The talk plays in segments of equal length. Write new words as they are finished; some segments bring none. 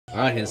All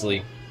right,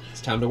 Hensley,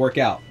 it's time to work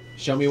out.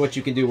 Show me what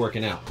you can do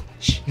working out.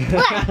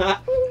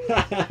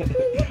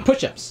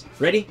 Push-ups.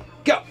 Ready?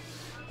 Go.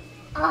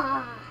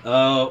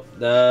 Oh,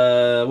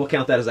 we'll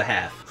count that as a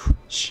half.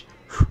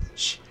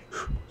 Squats.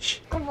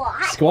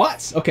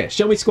 Squats? Okay,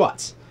 show me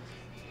squats.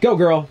 Go,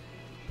 girl.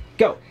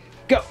 Go.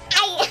 Go.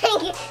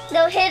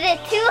 Don't hit it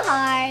too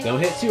hard.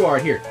 Don't hit too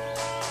hard. Here.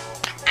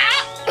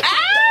 Ow!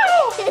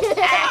 Ow!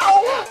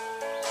 Ow!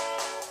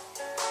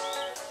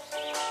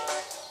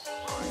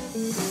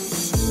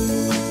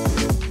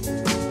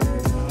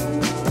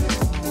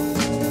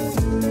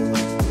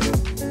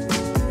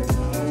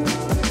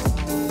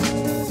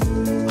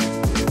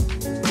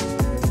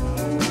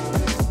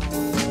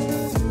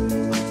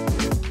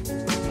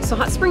 So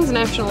Hot Springs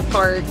National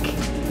Park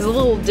is a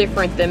little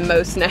different than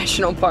most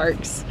national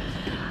parks.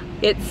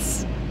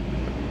 It's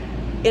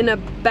in a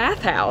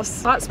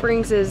bathhouse. Hot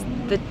Springs is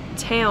the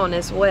town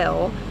as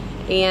well,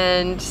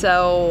 and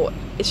so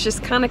it's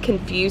just kind of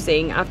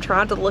confusing. I've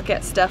tried to look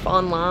at stuff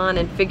online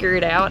and figure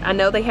it out. I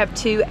know they have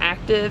 2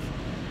 active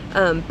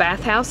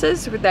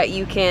bathhouses that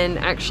you can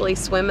actually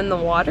swim in the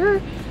water,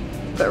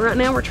 but right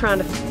now we're trying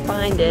to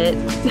find it.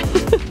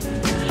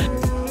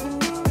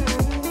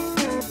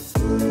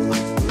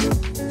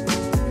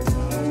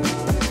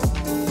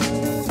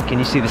 Can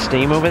you see the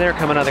steam over there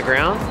coming out of the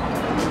ground?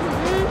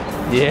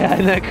 Mm-hmm. Yeah,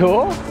 isn't that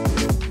cool?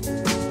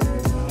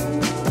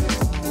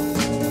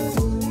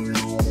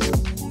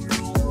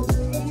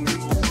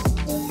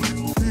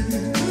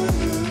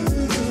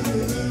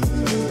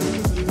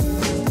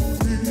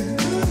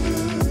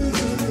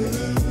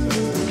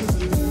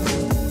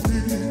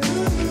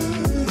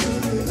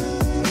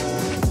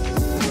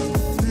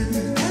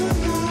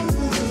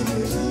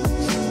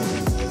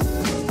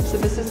 So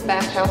this is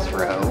Bathhouse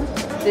Row.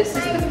 This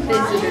is the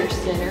visitor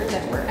center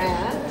that we're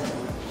at.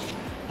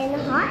 In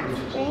Hot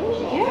Springs?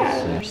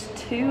 Yeah. There's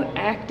 2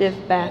 active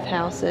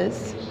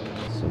bathhouses.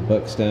 So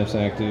Buckstaff's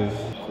active.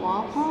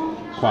 Quapaw?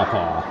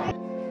 Quapaw.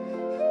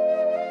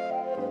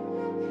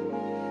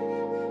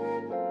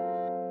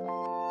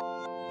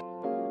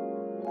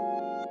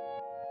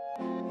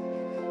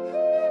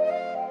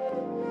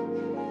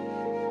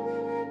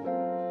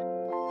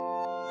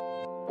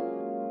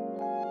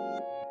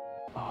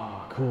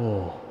 Oh,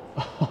 cool.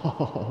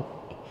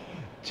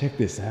 Check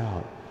this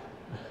out.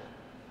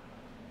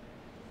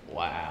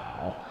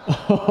 Wow.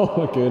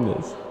 Oh my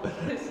goodness.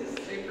 This is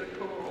super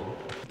cool.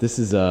 This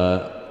is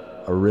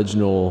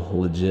original,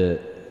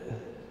 legit,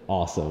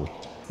 awesome.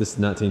 This is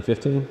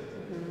 1915?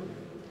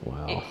 Mm-hmm.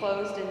 Wow. It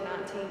closed in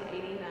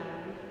 1989.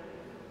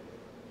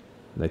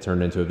 They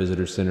turned into a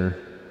visitor center.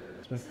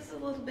 This is a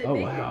little bit Oh,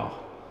 bigger. wow.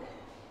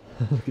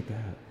 Look at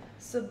that.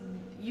 So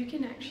you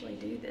can actually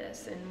do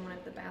this in one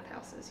of the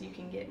bathhouses. You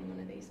can get in one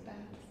of these baths.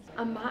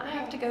 I might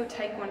have to go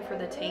take one for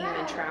the team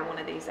and try one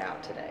of these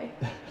out today.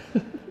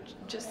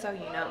 Just so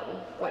you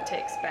know what to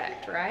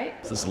expect, right?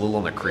 Is this a little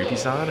on the creepy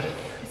side?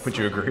 Would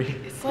you agree?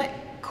 It's like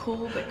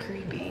cool but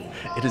creepy.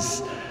 It is.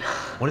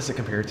 What does it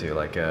compare to?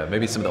 Like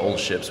maybe some of the old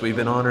ships we've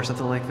been on or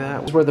something like that?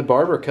 That's where the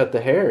barber cut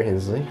the hair,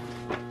 Hensley.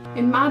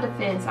 In my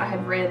defense, I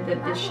had read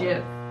that the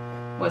ship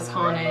was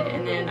haunted,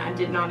 and then I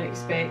did not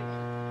expect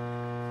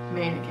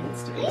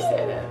mannequins to be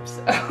set up,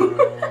 so.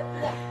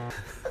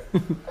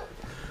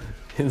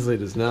 Hensley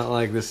does not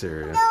like this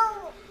area.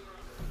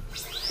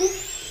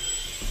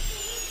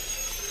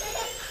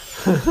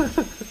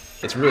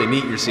 It's really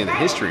neat you're seeing the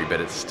history,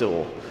 but it's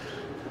still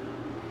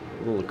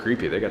a little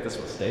creepy. They got this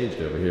one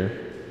staged over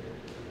here.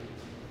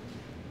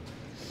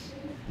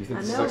 You think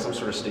this is like some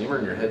sort of steamer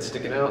and your head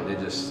sticking out and it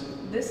just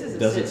does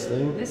its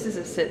thing? This is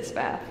a sitz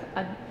bath.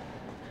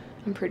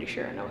 I'm pretty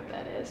sure I know what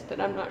that is, but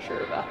I'm not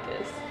sure about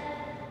this.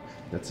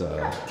 That's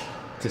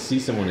to see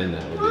someone in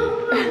that would be.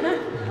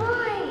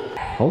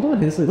 Hold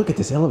on, Hensley. Look at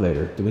this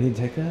elevator. Do we need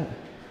to take that?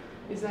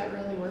 Is that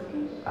really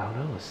working? I don't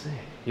know. Let's see.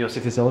 You want to see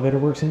if this elevator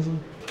works, Hensley?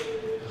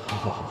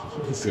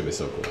 Oh, this is gonna be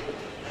so cool.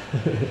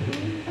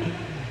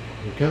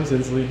 Here comes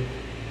Hensley.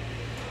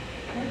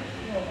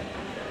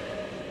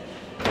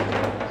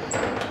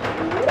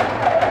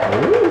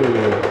 Ooh.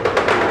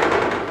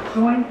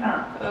 Going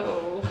up.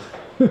 Oh.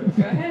 Go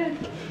ahead.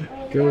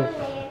 Go.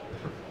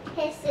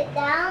 Hey, sit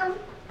down.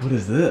 What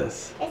is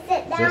this? Hey,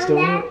 sit Is down that still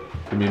there. on?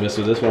 Can we mess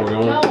with this while we're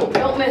going? No,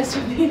 don't mess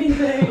with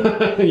anything. You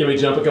want me to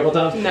jump a couple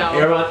times? No.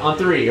 Everyone, on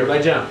 3,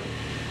 everybody jump.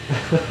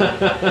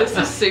 This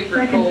is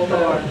super cool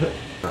though.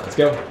 Let's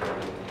go.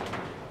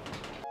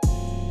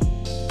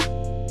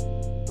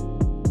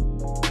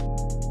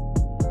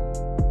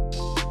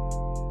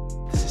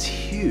 This is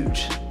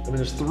huge. I mean,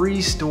 there's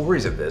 3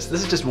 stories of this.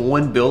 This is just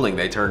one building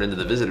they turned into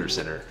the visitor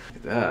center. Look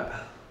at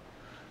that.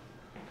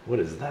 What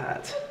is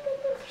that?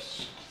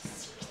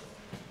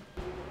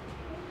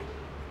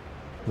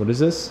 What is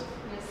this?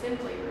 An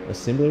assembly room.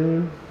 Assembly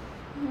room?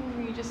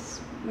 Where you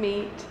just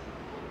meet,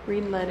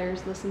 read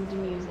letters, listen to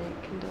music,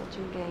 indulge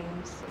in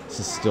games.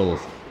 This is still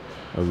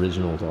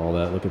original to all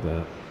that. Look at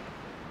that.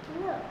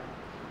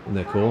 Isn't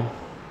that cool?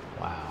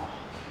 Wow.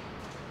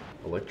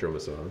 Electro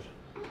massage.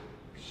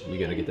 You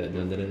gonna get that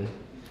done today?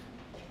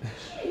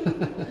 I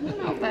don't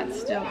know if that's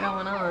still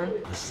going on.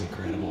 This is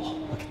incredible.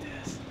 Look at that.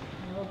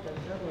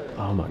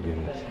 Oh my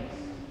goodness.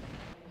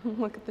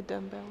 Look at the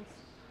dumbbells.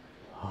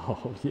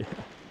 Oh yeah.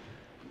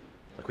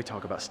 Like we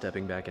talk about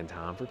stepping back in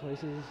time for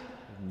places.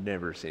 I've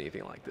never seen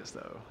anything like this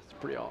though. It's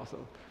pretty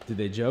awesome. Did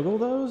they juggle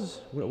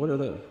those? What are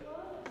those?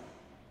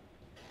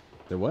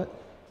 They're what?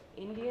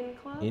 Indian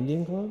clubs?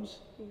 Indian clubs?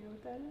 You know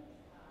what that is?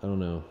 I don't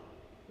know.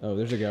 Oh,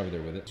 there's a guy over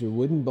there with it. It's a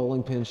wooden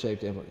bowling pin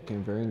shaped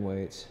can varying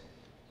weights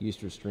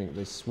used for strength.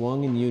 They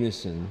swung in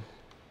unison.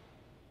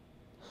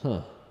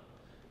 Huh.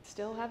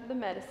 Still have the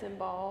medicine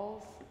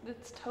balls.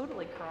 It's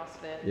totally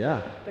CrossFit.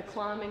 Yeah. The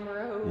climbing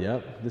rope.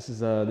 Yep. This is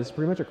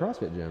pretty much a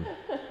CrossFit gym.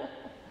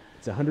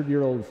 It's a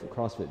 100-year-old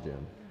CrossFit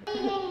gym.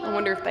 I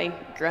wonder if they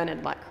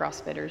grunted like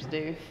CrossFitters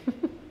do.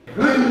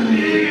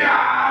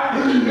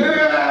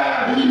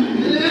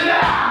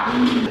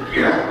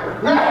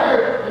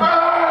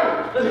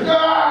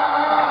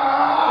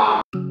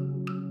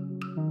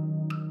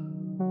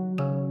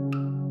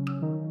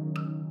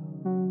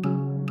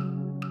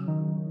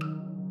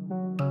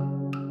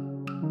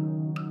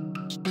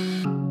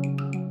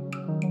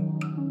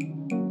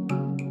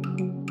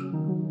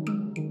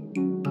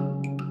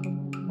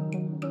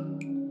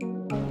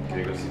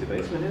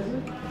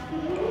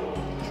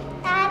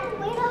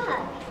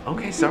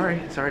 Okay,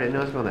 sorry. Sorry, I didn't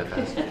know it was going that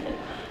fast.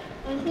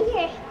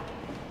 Here.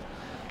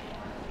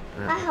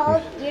 I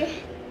hold you.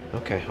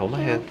 Okay, hold my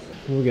hand.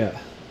 What we got?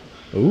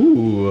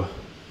 Ooh.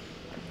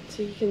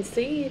 So you can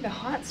see the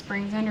hot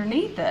springs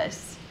underneath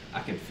us. I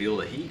can feel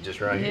the heat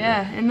just right here.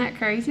 Yeah, isn't that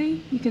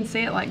crazy? You can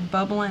see it like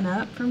bubbling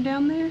up from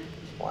down there.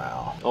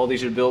 Wow. All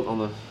these are built on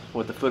the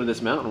foot of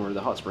this mountain where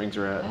the hot springs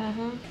are at.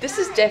 This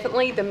is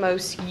definitely the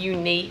most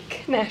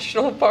unique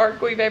national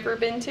park we've ever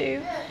been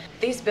to.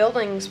 These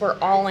buildings were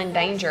all in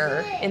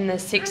danger. In the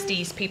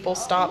 60s, people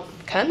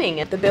stopped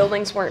coming. The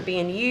buildings weren't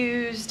being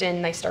used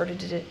and they started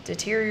to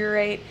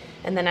deteriorate,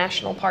 and the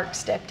national park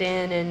stepped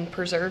in and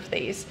preserved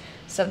these.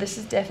 So this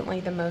is definitely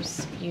the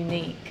most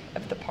unique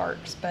of the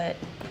parks, but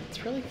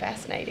it's really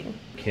fascinating.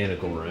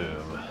 Mechanical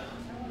room.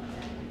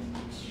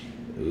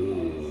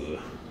 Ooh.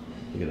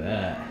 Look at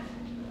that.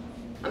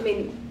 I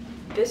mean,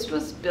 this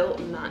was built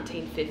in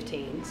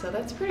 1915, so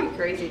that's pretty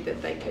crazy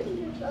that they could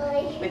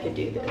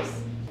do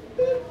this.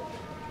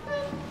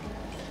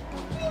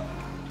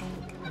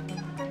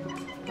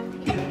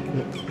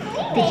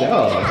 Good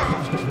job.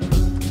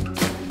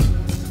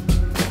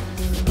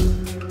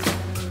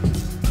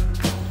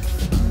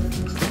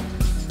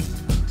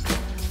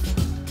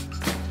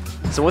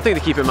 So one thing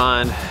to keep in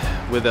mind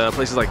with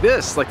places like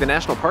this, like the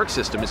national park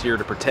system is here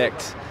to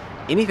protect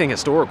anything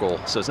historical.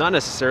 So it's not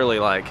necessarily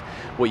like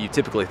what you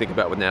typically think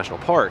about with national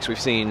parks. We've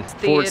seen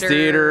Ford's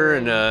Theater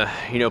and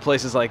you know,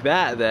 places like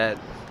that that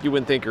you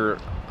wouldn't think are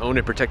owned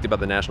and protected by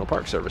the National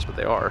Park Service, but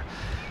they are.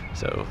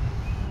 So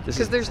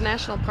because there's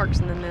national parks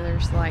and then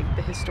there's like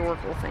the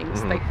historical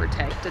things they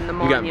protect and the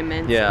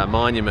monuments. Yeah,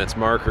 monuments,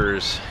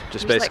 markers,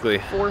 just there's basically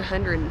like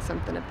 400 and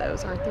something of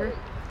those, aren't there?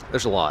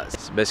 There's a lot.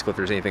 So basically, if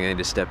there's anything they need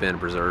to step in and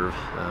preserve,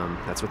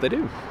 that's what they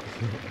do.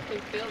 You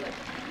feel it.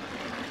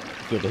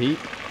 Feel the heat?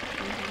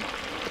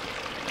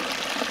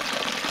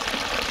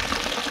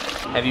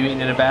 Have you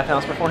eaten in a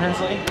bathhouse before,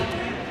 Hensley?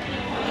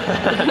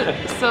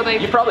 So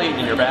You've probably eaten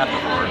in your bath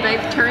before.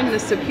 They've turned the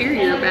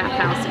Superior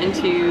bathhouse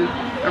into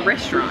a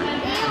restaurant.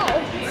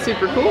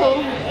 Super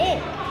cool.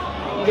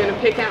 You gonna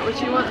pick out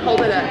what you want?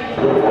 Hold it up.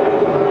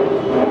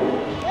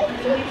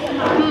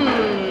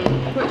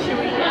 What should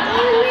we get?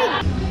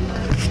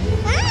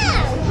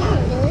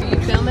 Are you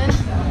filming?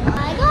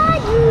 I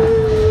got you.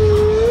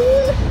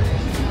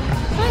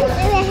 Hands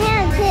in the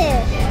hand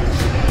too.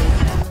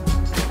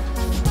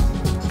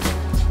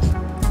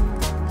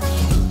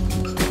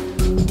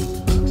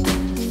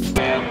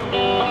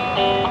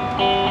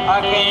 I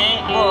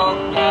can't walk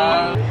now.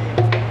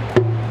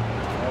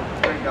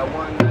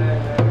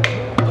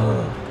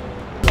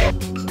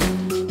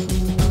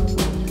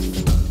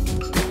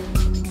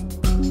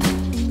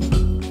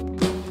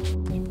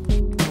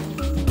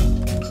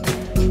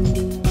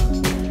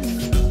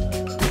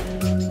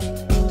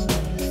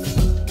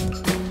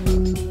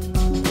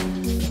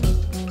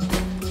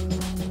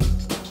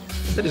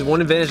 That is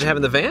one advantage of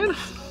having the van.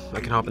 I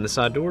can hop in the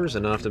side doors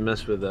and not have to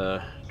mess with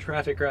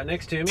traffic right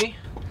next to me.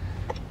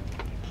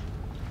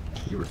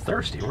 You were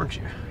thirsty, weren't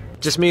you?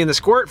 Just me and the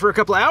squirt for a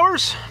couple of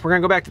hours. We're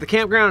gonna go back to the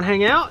campground and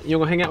hang out. You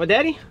gonna hang out with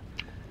Daddy?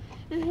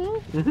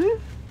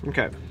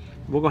 Okay.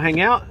 We'll go hang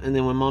out, and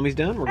then when Mommy's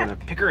done, we're gonna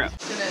pick her up. I'm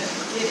gonna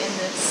get in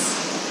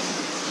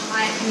this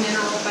hot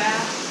mineral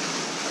bath.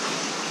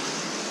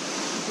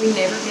 We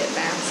never get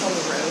baths on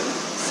the road,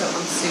 so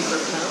I'm super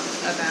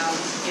pumped about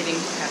getting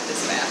to have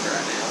this bath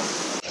right now.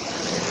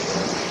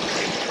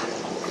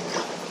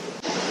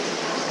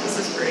 This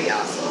is pretty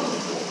awesome.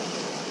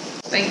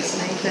 Thanks,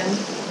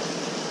 Nathan.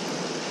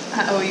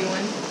 I owe you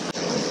one.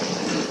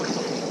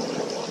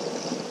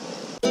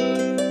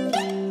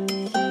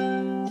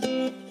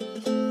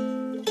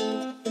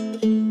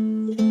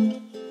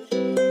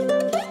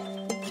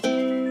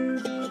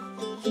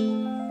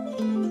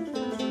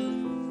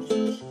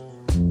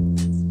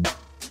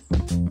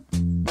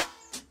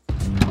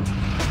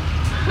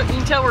 You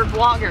can tell we're we're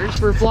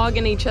vloggers. We're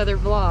vlogging each other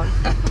vlog.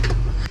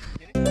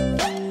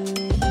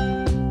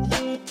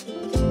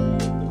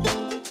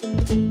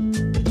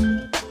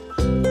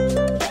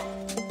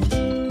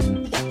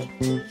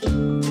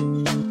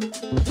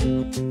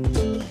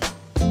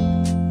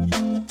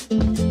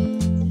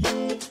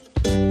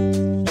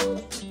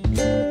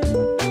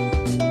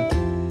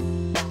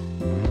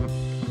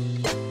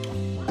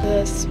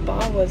 The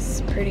spa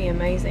was pretty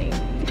amazing.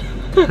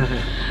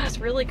 It's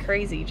really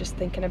crazy just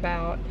thinking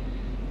about,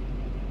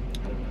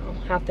 I don't know,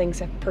 how things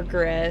have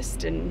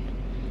progressed,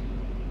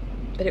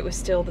 but it was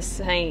still the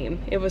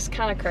same. It was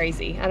kind of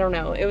crazy. I don't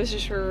know. It was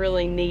just a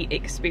really neat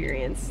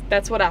experience.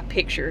 That's what I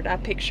pictured. I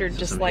pictured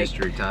just like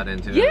history tied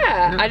into it.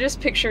 Yeah, I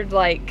just pictured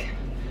like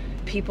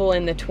people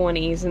in the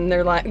 20s and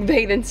they're like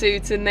bathing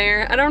suits in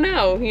there. I don't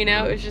know, you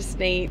know, it was just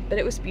neat, but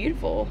it was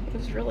beautiful. It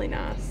was really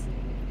nice.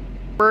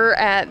 We're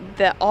at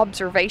the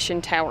observation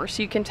tower,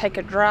 so you can take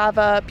a drive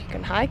up, you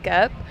can hike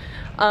up,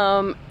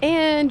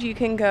 and you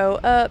can go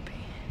up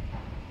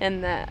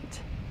in that.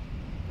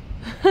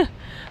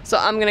 So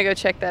I'm gonna go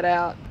check that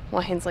out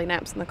while Hensley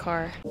naps in the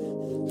car.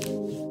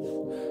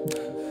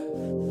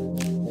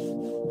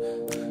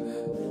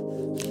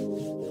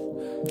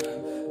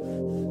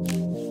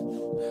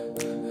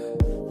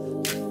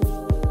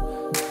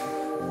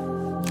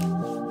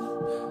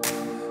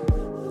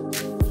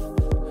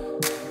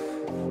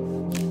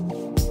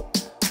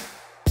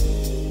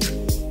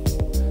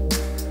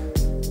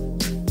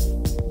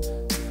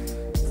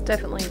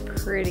 Definitely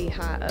pretty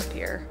high up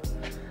here.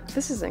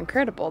 This is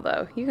incredible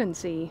though. You can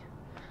see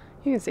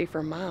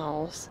for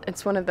miles.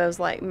 It's one of those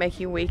like make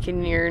you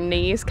weaken your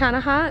knees kind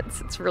of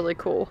heights. It's really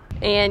cool.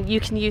 And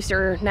you can use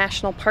your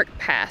national park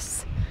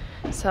pass.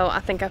 So I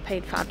think I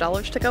paid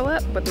 $5 to go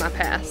up with my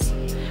pass.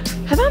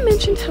 Have I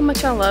mentioned how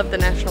much I love the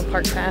national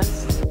park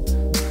pass?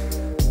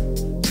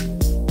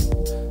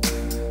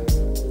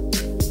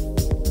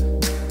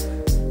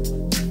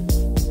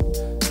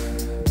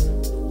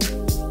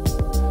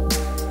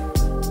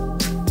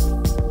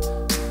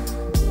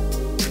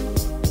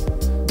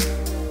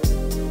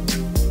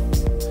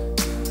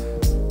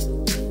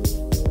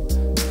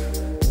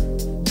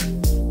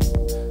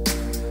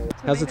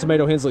 How's the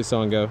Tomato Hensley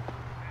song go?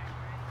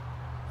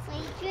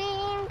 Sweet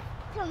dreams,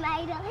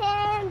 tomato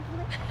hands.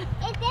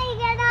 It's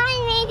good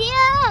on me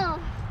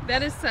too.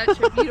 That is such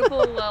a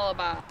beautiful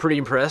lullaby. Pretty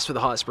impressed with the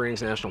Hot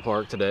Springs National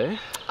Park today.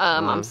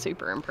 I'm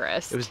super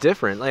impressed. It was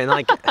different, and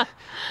like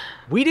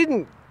we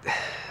didn't. I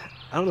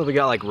don't know if we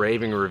got like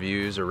raving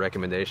reviews or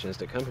recommendations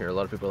to come here. A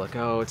lot of people are like,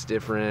 oh, it's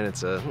different.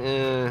 It's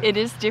It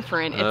is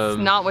different. It's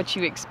not what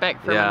you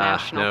expect from a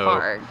national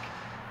park.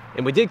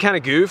 And we did kind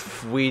of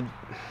goof. We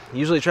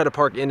usually try to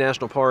park in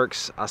national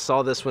parks. I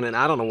saw this one and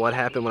I don't know what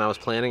happened when I was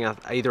planning.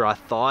 Either I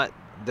thought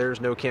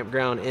there's no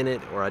campground in it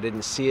or I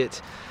didn't see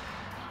it.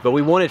 But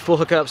we wanted full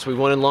hookups, we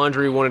wanted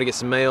laundry, we wanted to get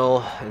some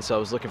mail, and so I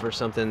was looking for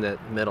something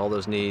that met all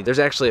those needs. There's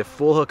actually a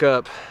full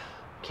hookup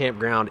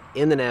campground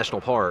in the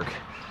national park,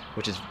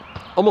 which is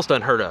almost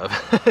unheard of.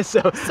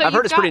 so I've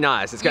heard it's pretty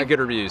nice. It's got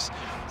good reviews.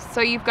 So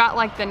you've got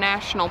like the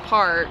national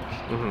park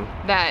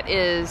that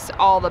is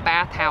all the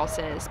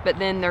bathhouses, but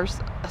then there's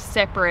a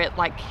separate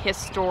like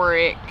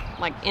historic,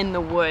 like in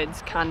the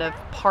woods kind of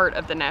part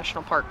of the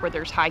national park where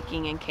there's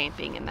hiking and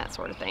camping and that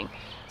sort of thing.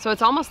 So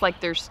it's almost like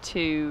there's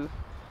two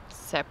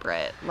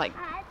separate, like.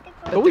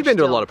 But we've been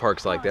to a lot of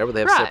parks like that where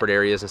they have separate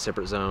areas and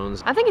separate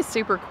zones. I think it's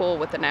super cool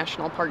what the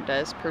national park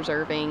does,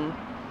 preserving,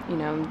 you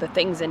know, the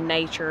things in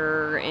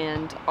nature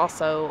and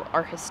also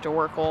our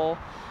historical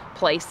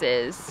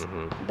places.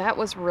 That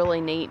was really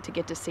neat to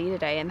get to see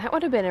today, and that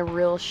would have been a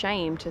real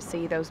shame to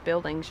see those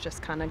buildings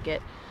just kind of get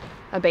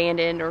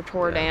abandoned or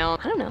tore down.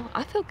 I don't know,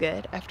 I feel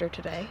good after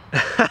today.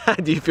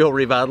 Do you feel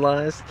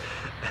revitalized?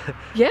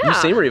 Yeah. You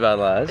seem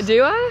revitalized.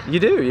 Do I?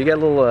 You do. You got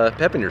a little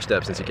pep in your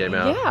step since you came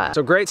out. Yeah.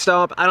 So great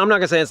stop. I'm not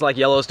gonna say it's like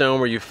Yellowstone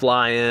where you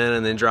fly in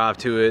and then drive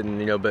to it, and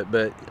you know, but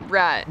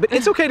right. But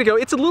it's okay to go.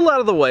 It's a little out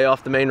of the way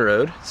off the main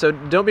road, so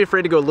don't be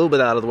afraid to go a little bit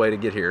out of the way to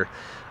get here.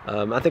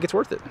 I think it's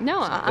worth it.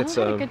 No, I had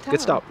a good time.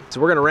 Good stop. So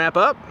we're gonna wrap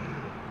up,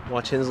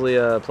 watch Hensley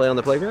play on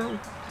the playground,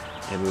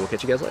 and we will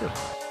catch you guys later.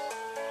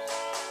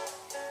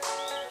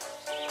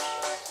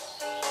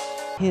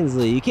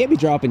 Hensley, you can't be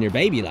dropping your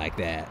baby like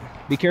that.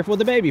 Be careful with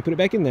the baby, put it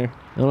back in there.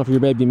 I don't know if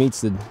your baby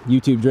meets the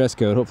YouTube dress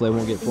code. Hopefully I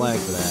won't get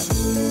flagged for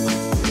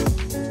that.